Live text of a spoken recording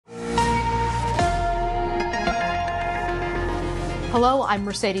Hello, I'm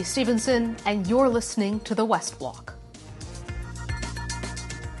Mercedes Stephenson, and you're listening to the West Block.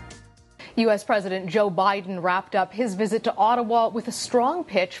 U.S. President Joe Biden wrapped up his visit to Ottawa with a strong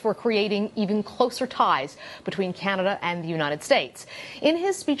pitch for creating even closer ties between Canada and the United States. In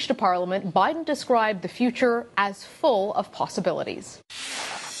his speech to Parliament, Biden described the future as full of possibilities.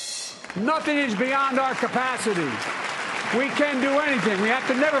 Nothing is beyond our capacity. We can do anything. We have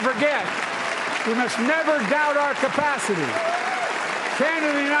to never forget. We must never doubt our capacity. Canada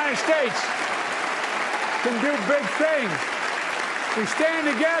and the United States can do big things. We stand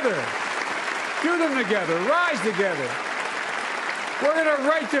together, do them together, rise together. We're going to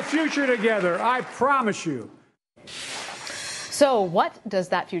write the future together, I promise you. So what does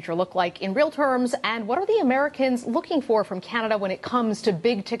that future look like in real terms, and what are the Americans looking for from Canada when it comes to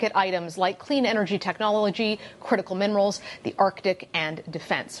big-ticket items like clean energy technology, critical minerals, the Arctic, and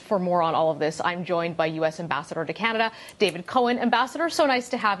defense? For more on all of this, I'm joined by U.S. Ambassador to Canada, David Cohen. Ambassador, so nice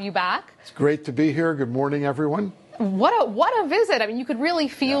to have you back. It's great to be here. Good morning, everyone. What a visit. I mean, you could really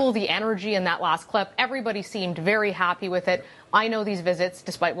feel the energy in that last clip. Everybody seemed very happy with it. I know these visits,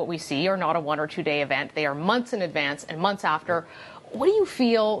 despite what we see, are not a 1 or 2 day event. They are months in advance and months after. What do you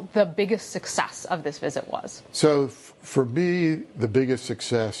feel the biggest success of this visit was? So for me, the biggest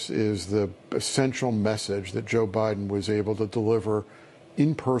success is the essential message that Joe Biden was able to deliver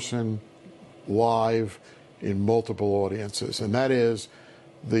in person, live, in multiple audiences. And that is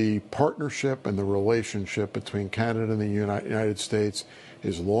the partnership and the relationship between Canada and the United States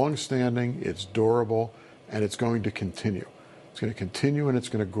is longstanding, it's durable, and it's going to continue. It's going to continue and it's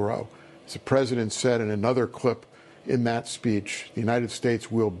going to grow. As the president said in another clip in that speech, the United States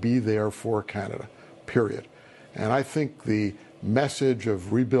will be there for Canada, period. And I think the message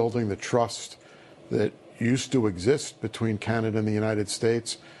of rebuilding the trust that used to exist between Canada and the United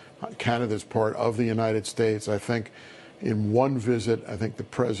States, Canada's part of the United States, I think in one visit, I think the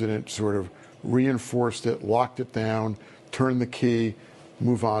president sort of reinforced it, locked it down, turned the key,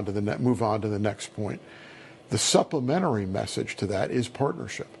 move on to the next point. The supplementary message to that is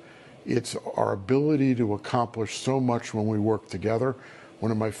partnership. It's our ability to accomplish so much when we work together. One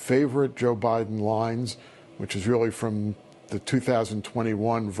of my favorite Joe Biden lines, which is really from the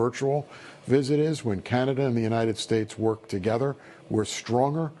 2021 virtual visit, is when Canada and the United States work together, we're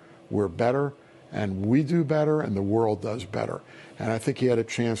stronger, we're better, and we do better, and the world does better. And I think he had a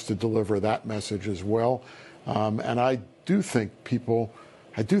chance to deliver that message as well. And I do think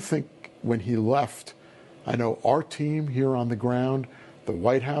when he left, I know our team here on the ground, the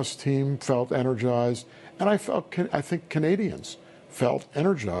White House team felt energized, and I think Canadians felt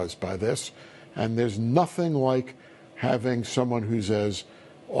energized by this. And there's nothing like having someone who's as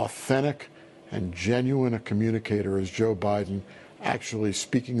authentic and genuine a communicator as Joe Biden actually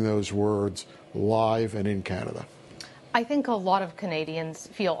speaking those words live and in Canada. I think a lot of Canadians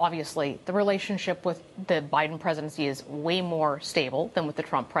feel, obviously, the relationship with the Biden presidency is way more stable than with the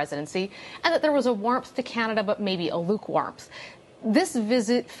Trump presidency, and that there was a warmth to Canada, but maybe a lukewarmth. This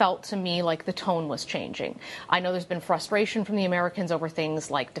visit felt to me like the tone was changing. I know there's been frustration from the Americans over things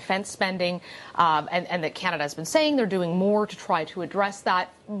like defense spending, and that Canada has been saying they're doing more to try to address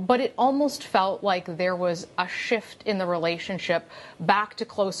that. But it almost felt like there was a shift in the relationship back to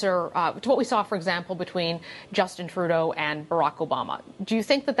closer to what we saw, for example, between Justin Trudeau and Barack Obama. Do you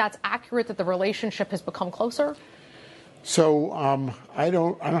think that that's accurate, that the relationship has become closer? So I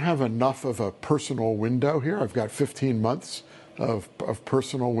don't have enough of a personal window here. I've got 15 months of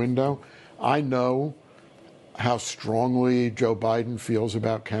personal window. I know how strongly Joe Biden feels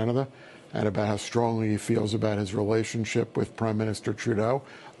about Canada and about how strongly he feels about his relationship with Prime Minister Trudeau.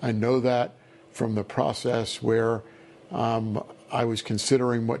 I know that from the process where I was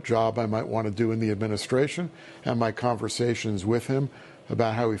considering what job I might want to do in the administration and my conversations with him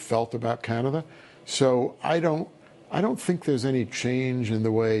about how he felt about Canada. So I don't think there's any change in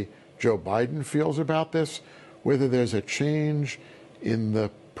the way Joe Biden feels about this. Whether there's a change in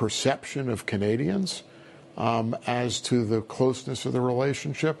the perception of Canadians as to the closeness of the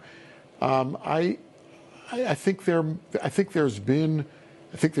relationship, I think there's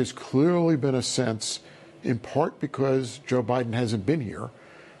clearly been a sense, in part because Joe Biden hasn't been here.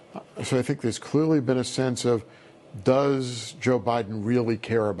 So I think there's clearly been a sense of, does Joe Biden really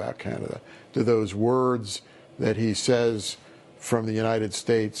care about Canada? Do those words that he says from the United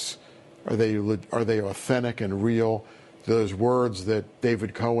States, are they authentic and real? Those words that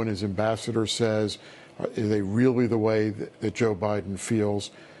David Cohen, his ambassador, says, are they really the way that Joe Biden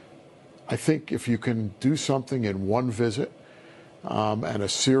feels? I think if you can do something in one visit and a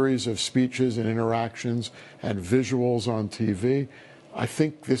series of speeches and interactions and visuals on TV, I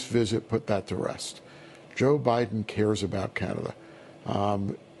think this visit put that to rest. Joe Biden cares about Canada.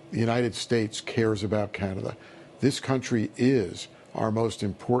 The United States cares about Canada. This country is our most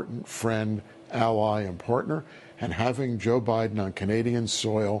important friend, ally, and partner, and having Joe Biden on Canadian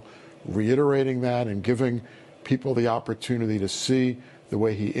soil, reiterating that and giving people the opportunity to see the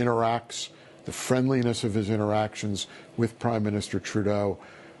way he interacts, the friendliness of his interactions with Prime Minister Trudeau,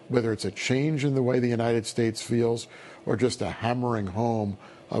 whether it's a change in the way the United States feels or just a hammering home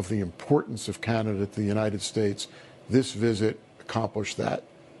of the importance of Canada to the United States, this visit accomplished that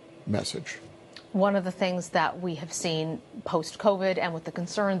message. One of the things that we have seen post-COVID and with the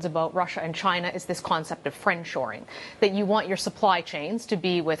concerns about Russia and China is this concept of friendshoring, that you want your supply chains to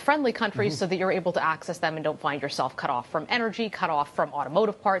be with friendly countries so that you're able to access them and don't find yourself cut off from energy, cut off from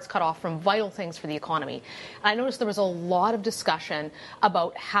automotive parts, cut off from vital things for the economy. And I noticed there was a lot of discussion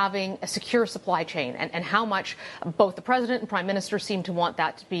about having a secure supply chain and how much both the President and Prime Minister seem to want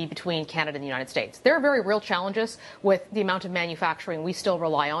that to be between Canada and the United States. There are very real challenges with the amount of manufacturing we still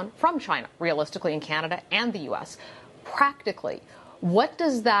rely on from China, realistically, in Canada and the U.S. Practically, what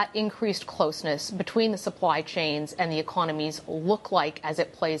does that increased closeness between the supply chains and the economies look like as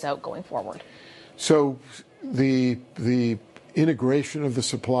it plays out going forward? So the integration of the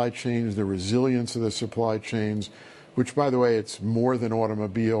supply chains, the resilience of the supply chains, which, by the way, it's more than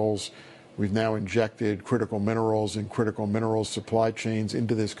automobiles. We've now injected critical minerals and critical minerals supply chains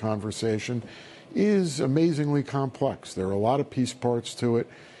into this conversation, is amazingly complex. There are a lot of piece parts to it.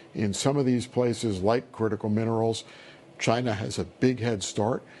 In some of these places, like critical minerals, China has a big head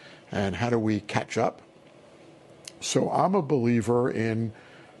start. And how do we catch up? So I'm a believer in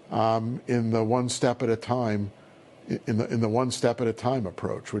the one step at a time, in the one step at a time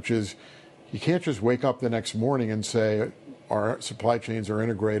approach, which is you can't just wake up the next morning and say our supply chains are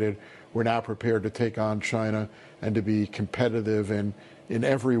integrated. We're now prepared to take on China and to be competitive in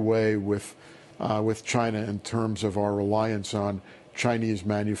every way with China in terms of our reliance on Chinese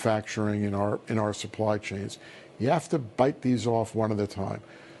manufacturing in our supply chains. You have to bite these off one at a time.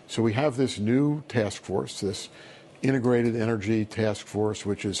 So we have this new task force, this integrated energy task force,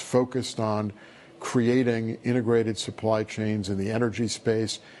 which is focused on creating integrated supply chains in the energy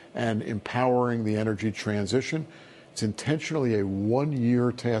space and empowering the energy transition. It's intentionally a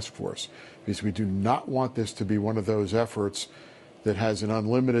one-year task force because we do not want this to be one of those efforts that has an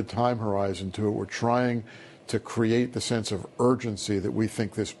unlimited time horizon to it. We're trying to create the sense of urgency that we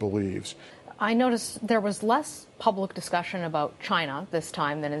think this believes. I noticed there was less public discussion about China this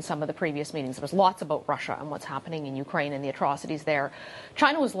time than in some of the previous meetings. There was lots about Russia and what's happening in Ukraine and the atrocities there.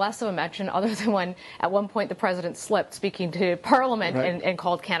 China was less of a mention other than when at one point the president slipped speaking to Parliament and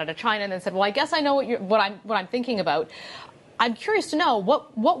called Canada China and then said, well, I guess I know what I'm thinking about. I'm curious to know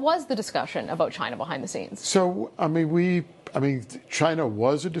what was the discussion about China behind the scenes? So, China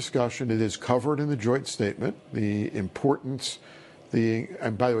was a discussion. It is covered in the joint statement. The importance,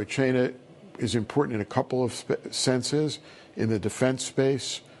 and by the way, China is important in a couple of senses. In the defense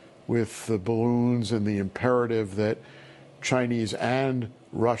space, with the balloons and the imperative that Chinese and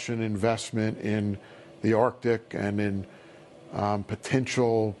Russian investment in the Arctic and in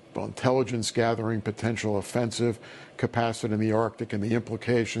potential intelligence gathering, potential offensive capacity in the Arctic, and the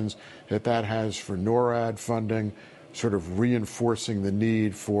implications that has for NORAD funding, sort of reinforcing the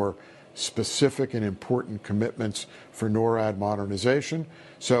need for specific and important commitments for NORAD modernization.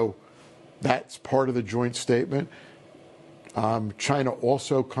 So that's part of the joint statement. China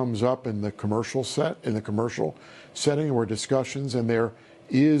also comes up in the commercial setting where discussions, and there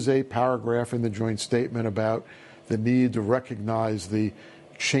is a paragraph in the joint statement about the need to recognize the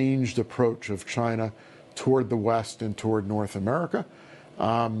changed approach of China toward the West and toward North America.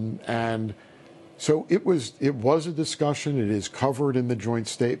 And so it was a discussion. It is covered in the joint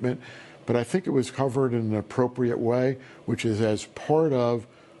statement, but I think it was covered in an appropriate way, which is as part of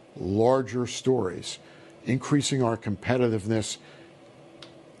larger stories, increasing our competitiveness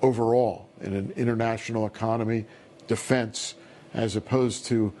overall in an international economy, defense, as opposed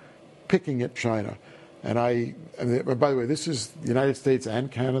to picking at China. And by the way, this is the United States and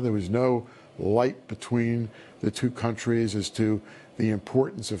Canada. There was no light between the two countries as to the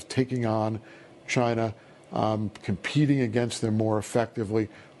importance of taking on China, competing against them more effectively,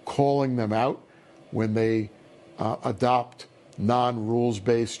 calling them out when they adopt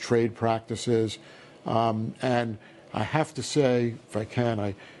non-rules-based trade practices. And I have to say, if I can,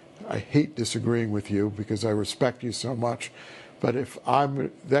 I hate disagreeing with you because I respect you so much. But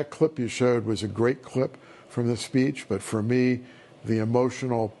that clip you showed was a great clip from the speech. But for me, the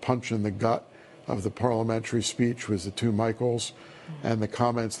emotional punch in the gut of the parliamentary speech was the two Michaels and the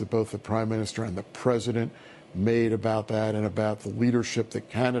comments that both the Prime Minister and the President made about that and about the leadership that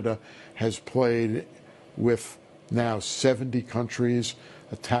Canada has played with now 70 countries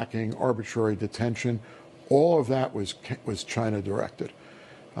attacking arbitrary detention. All of that was China directed.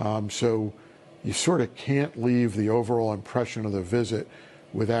 So you sort of can't leave the overall impression of the visit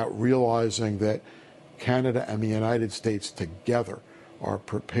without realizing that Canada and the United States together are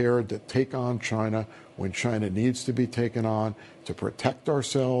prepared to take on China when China needs to be taken on, to protect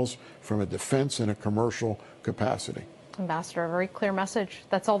ourselves from a defense and a commercial capacity. Ambassador, a very clear message.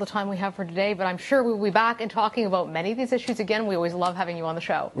 That's all the time we have for today, but I'm sure we'll be back and talking about many of these issues again. We always love having you on the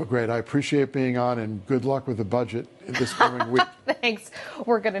show. Well, great. I appreciate being on, and good luck with the budget this coming week. Thanks.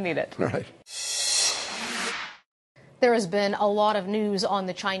 We're going to need it. All right. There has been a lot of news on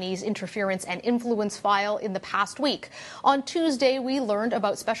the Chinese interference and influence file in the past week. On Tuesday, we learned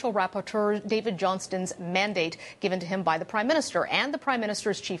about Special Rapporteur David Johnston's mandate given to him by the Prime Minister, and the Prime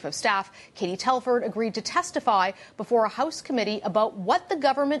Minister's Chief of Staff, Katie Telford, agreed to testify before a House committee about what the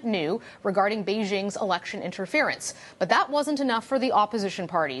government knew regarding Beijing's election interference. But that wasn't enough for the opposition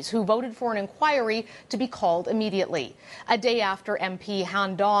parties, who voted for an inquiry to be called immediately. A day after MP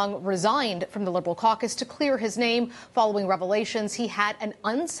Han Dong resigned from the Liberal caucus to clear his name, following revelations he had an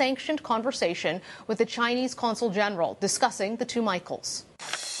unsanctioned conversation with the Chinese Consul General discussing the two Michaels.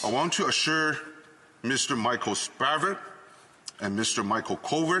 I want to assure Mr. Michael Spavart and Mr. Michael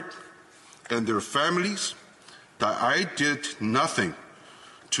Covert and their families that I did nothing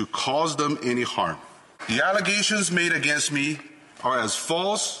to cause them any harm. The allegations made against me are as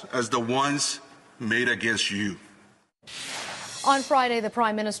false as the ones made against you. On Friday, the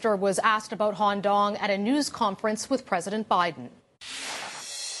Prime Minister was asked about Han Dong at a news conference with President Biden.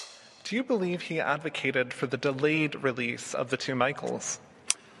 Do you believe he advocated for the delayed release of the two Michaels?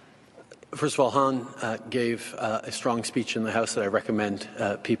 First of all, Han gave a strong speech in the House that I recommend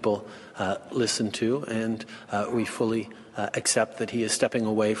people listen to, and we fully accept that he is stepping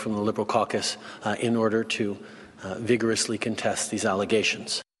away from the Liberal caucus in order to vigorously contest these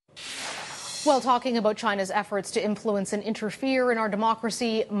allegations. Well, talking about China's efforts to influence and interfere in our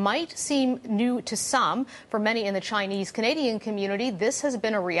democracy might seem new to some. For many in the Chinese-Canadian community, this has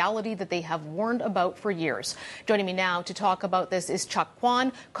been a reality that they have warned about for years. Joining me now to talk about this is Cheuk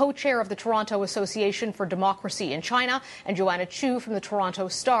Kwan, co-chair of the Toronto Association for Democracy in China, and Joanna Chiu from the Toronto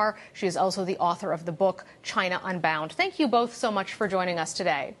Star. She is also the author of the book China Unbound. Thank you both so much for joining us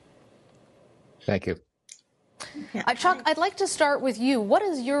today. Thank you. Cheuk, I'd like to start with you. What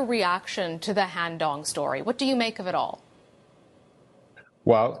is your reaction to the Han Dong story? What do you make of it all?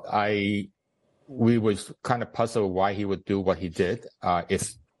 Well, we was kind of puzzled why he would do what he did,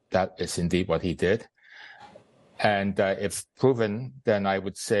 if that is indeed what he did. And if proven, then I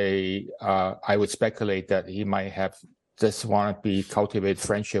would say, I would speculate that he might have just want to be cultivate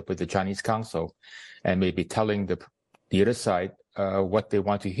friendship with the Chinese Council and maybe telling the other side what they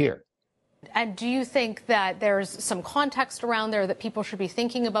want to hear. And do you think that there's some context around there that people should be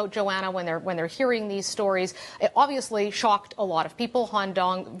thinking about, Joanna, when they're hearing these stories? It obviously shocked a lot of people. Han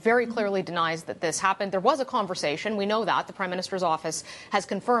Dong very clearly denies that this happened. There was a conversation. We know that. The Prime Minister's office has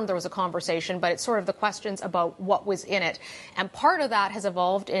confirmed there was a conversation, but it's sort of the questions about what was in it. And part of that has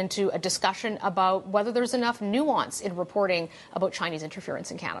evolved into a discussion about whether there's enough nuance in reporting about Chinese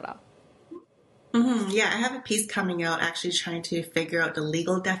interference in Canada. Yeah, I have a piece coming out actually trying to figure out the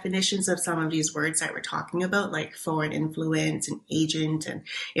legal definitions of some of these words that we're talking about, like foreign influence and agent, and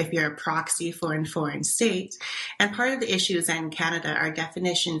if you're a proxy for a foreign state. And part of the issue is that in Canada, our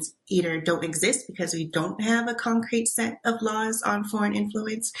definitions either don't exist because we don't have a concrete set of laws on foreign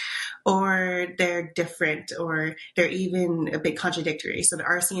influence, or they're different, or they're even a bit contradictory. So the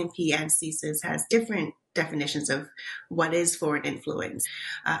RCMP and CSIS has different definitions of what is foreign influence.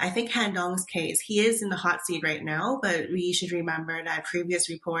 I think Han Dong's case, he is in the hot seat right now, but we should remember that previous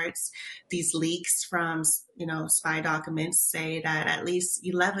reports, these leaks from, spy documents say that at least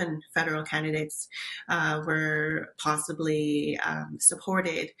 11 federal candidates were possibly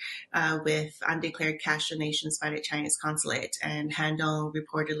supported with undeclared cash donations by the Chinese consulate, and Han Dong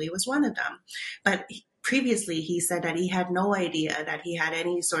reportedly was one of them. But previously, he said that he had no idea that he had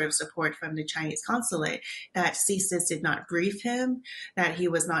any sort of support from the Chinese consulate, that CSIS did not brief him, that he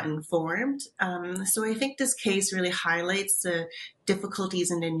was not informed. So I think this case really highlights the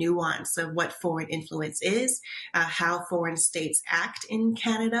difficulties and the nuance of what foreign influence is, how foreign states act in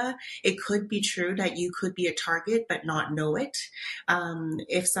Canada. It could be true that you could be a target but not know it.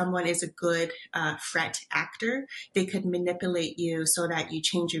 If someone is a good threat actor, they could manipulate you so that you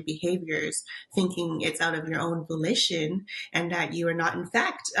change your behaviors, thinking it's out of your own volition and that you are not, in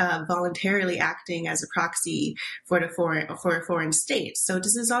fact, voluntarily acting as a proxy for a foreign state. So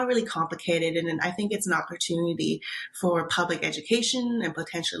this is all really complicated, and I think it's an opportunity for public education conversation and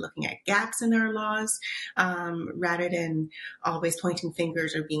potentially looking at gaps in our laws, rather than always pointing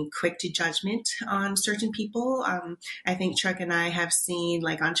fingers or being quick to judgment on certain people. I think Cheuk and I have seen,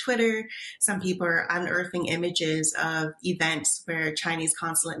 like on Twitter, some people are unearthing images of events where Chinese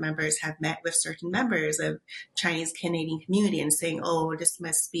consulate members have met with certain members of Chinese Canadian community and saying, oh, there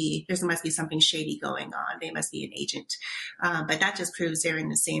must be something shady going on. They must be an agent. But that just proves they're in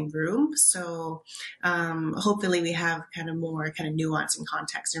the same room. So hopefully we have kind of more kind of nuance and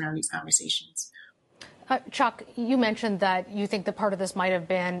context around these conversations. Cheuk, you mentioned that you think that part of this might have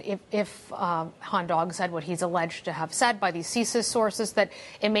been if Han Dong said what he's alleged to have said by these CSIS sources, that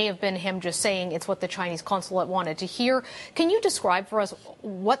it may have been him just saying it's what the Chinese consulate wanted to hear. Can you describe for us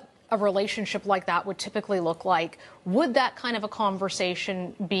what a relationship like that would typically look like? Would that kind of a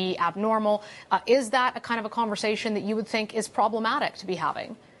conversation be abnormal? Is that a kind of a conversation that you would think is problematic to be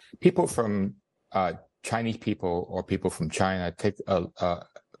having? People from Chinese people or people from China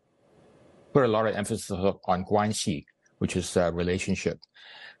put a lot of emphasis on 关系, which is a relationship.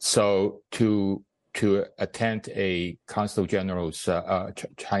 So to attend a consul general's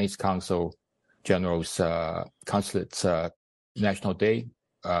Chinese consul general's consulate's National Day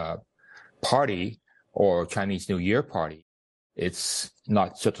party or Chinese New Year party, it's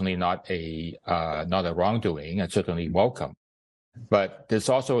certainly not a wrongdoing, and certainly welcome. But there's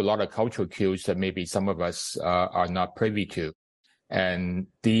also a lot of cultural cues that maybe some of us are not privy to, and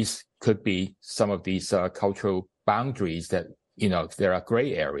these could be some of these cultural boundaries that, they're a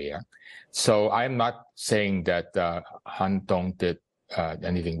gray area. So I'm not saying that Han Dong did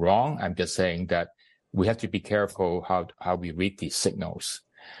anything wrong. I'm just saying that we have to be careful how we read these signals.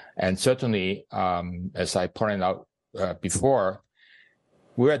 And certainly, as I pointed out before,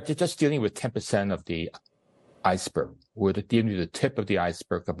 we're just dealing with 10% of the iceberg. We're dealing with the tip of the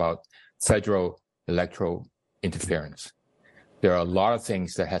iceberg about federal electoral interference. There are a lot of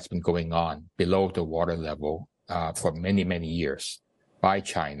things that has been going on below the water level for many, many years by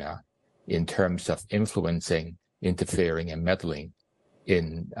China in terms of influencing, interfering, and meddling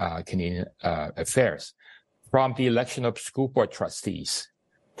in Canadian affairs. From the election of school board trustees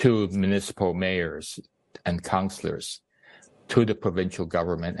to municipal mayors and councillors to the provincial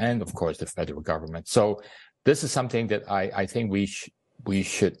government and, of course, the federal government. So this is something that I think we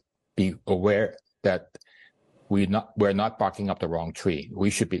should be aware that we're not barking up the wrong tree. We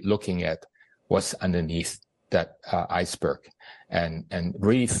should be looking at what's underneath that iceberg and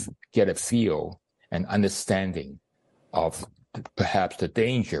really get a feel and understanding of perhaps the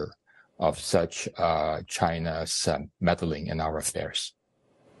danger of such China's meddling in our affairs.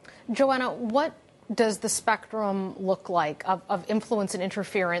 Joanna, what does the spectrum look like of influence and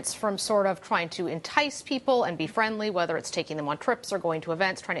interference from sort of trying to entice people and be friendly, whether it's taking them on trips or going to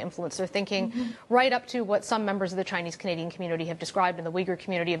events, trying to influence their thinking, right up to what some members of the Chinese Canadian community have described in the Uyghur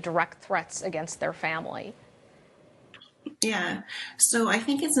community of direct threats against their family? Yeah. So I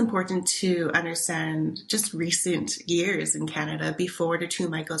think it's important to understand just recent years in Canada before the 2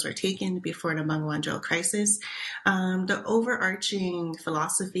 Michaels were taken, before the Meng Wanzhou crisis. The overarching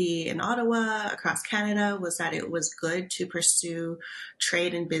philosophy in Ottawa, across Canada, was that it was good to pursue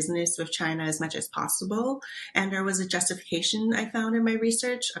trade and business with China as much as possible. And there was a justification I found in my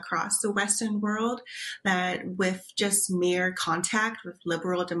research across the Western world that with just mere contact with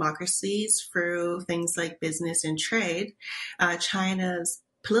liberal democracies through things like business and trade, China's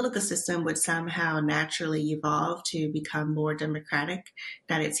political system would somehow naturally evolve to become more democratic,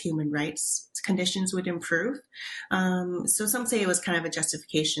 that its human rights conditions would improve. So some say it was kind of a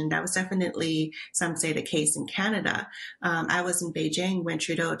justification. That was definitely, some say, the case in Canada. I was in Beijing when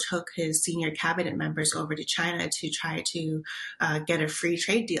Trudeau took his senior cabinet members over to China to try to get a free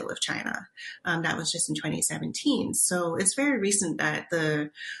trade deal with China. That was just in 2017. So it's very recent that the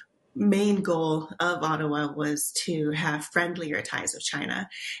main goal of Ottawa was to have friendlier ties with China.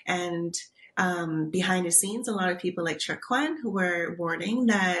 And behind the scenes, a lot of people like Cheuk Kwan who were warning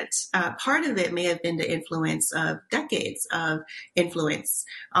that part of it may have been the influence of decades of influence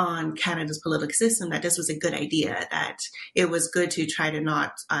on Canada's political system, that this was a good idea, that it was good to try to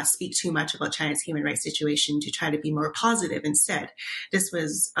not speak too much about China's human rights situation, to try to be more positive instead. This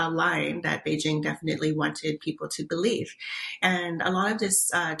was a line that Beijing definitely wanted people to believe. And a lot of this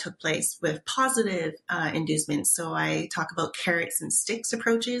took place with positive inducements. So I talk about carrots and sticks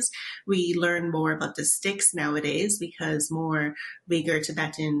approaches. We learn more about the sticks nowadays because more Uyghur,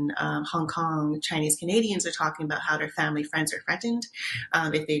 Tibetan, Hong Kong, Chinese Canadians are talking about how their family friends are threatened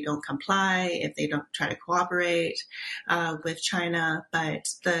if they don't comply, if they don't try to cooperate with China. But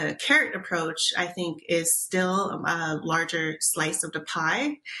the carrot approach, I think, is still a larger slice of the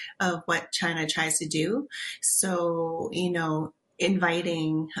pie of what China tries to do. So,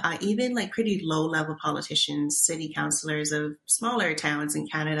 inviting even like pretty low-level politicians, city councillors of smaller towns in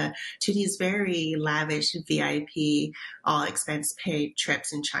Canada to these very lavish VIP, all-expense-paid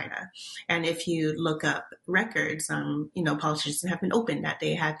trips in China. And if you look up records, politicians have been open that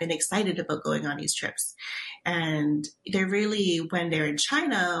they have been excited about going on these trips. And they're really, when they're in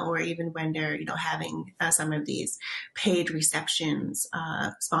China or even when they're, having some of these paid receptions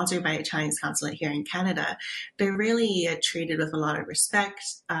sponsored by a Chinese consulate here in Canada, they're really treated with a lot of respect.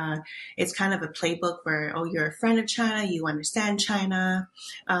 It's kind of a playbook where, you're a friend of China, you understand China,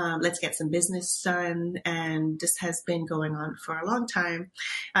 let's get some business done. And this has been going on for a long time,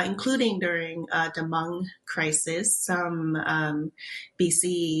 including during the Hmong crisis. Some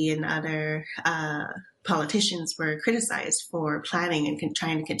BC and other politicians were criticized for planning and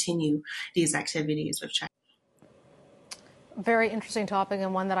trying to continue these activities with China. Very interesting topic,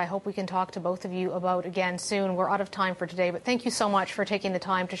 and one that I hope we can talk to both of you about again soon. We're out of time for today, but thank you so much for taking the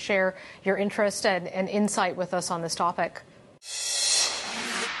time to share your interest and insight with us on this topic.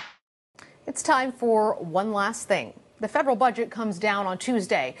 It's time for one last thing. The federal budget comes down on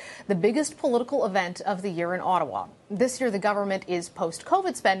Tuesday, the biggest political event of the year in Ottawa. This year, the government is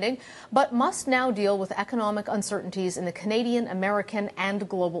post-COVID spending, but must now deal with economic uncertainties in the Canadian, American, and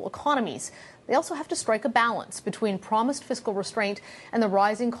global economies. They also have to strike a balance between promised fiscal restraint and the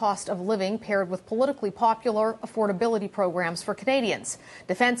rising cost of living paired with politically popular affordability programs for Canadians.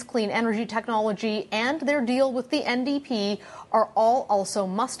 Defense, clean energy technology, and their deal with the NDP are all also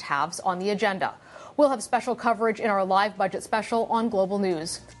must-haves on the agenda. We'll have special coverage in our live budget special on Global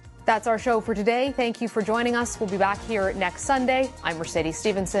News. That's our show for today. Thank you for joining us. We'll be back here next Sunday. I'm Mercedes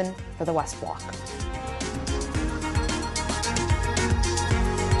Stephenson for the West Block.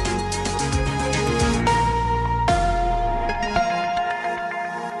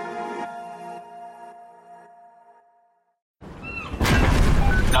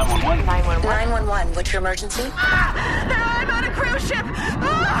 What's your emergency? I'm on a cruise ship!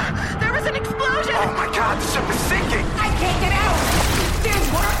 There was an explosion! Oh my God, the ship is sinking! I can't get out! There's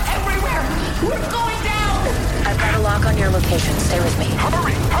water everywhere! We're going down! I've got a lock on your location. Stay with me.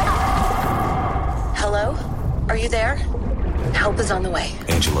 Hurry! Hello? Are you there? Help is on the way.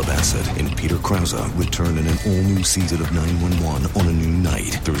 Angela Bassett and Peter Krause return in an all-new season of 911 on a new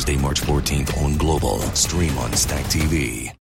night. Thursday, March 14th on Global. Stream on Stack TV.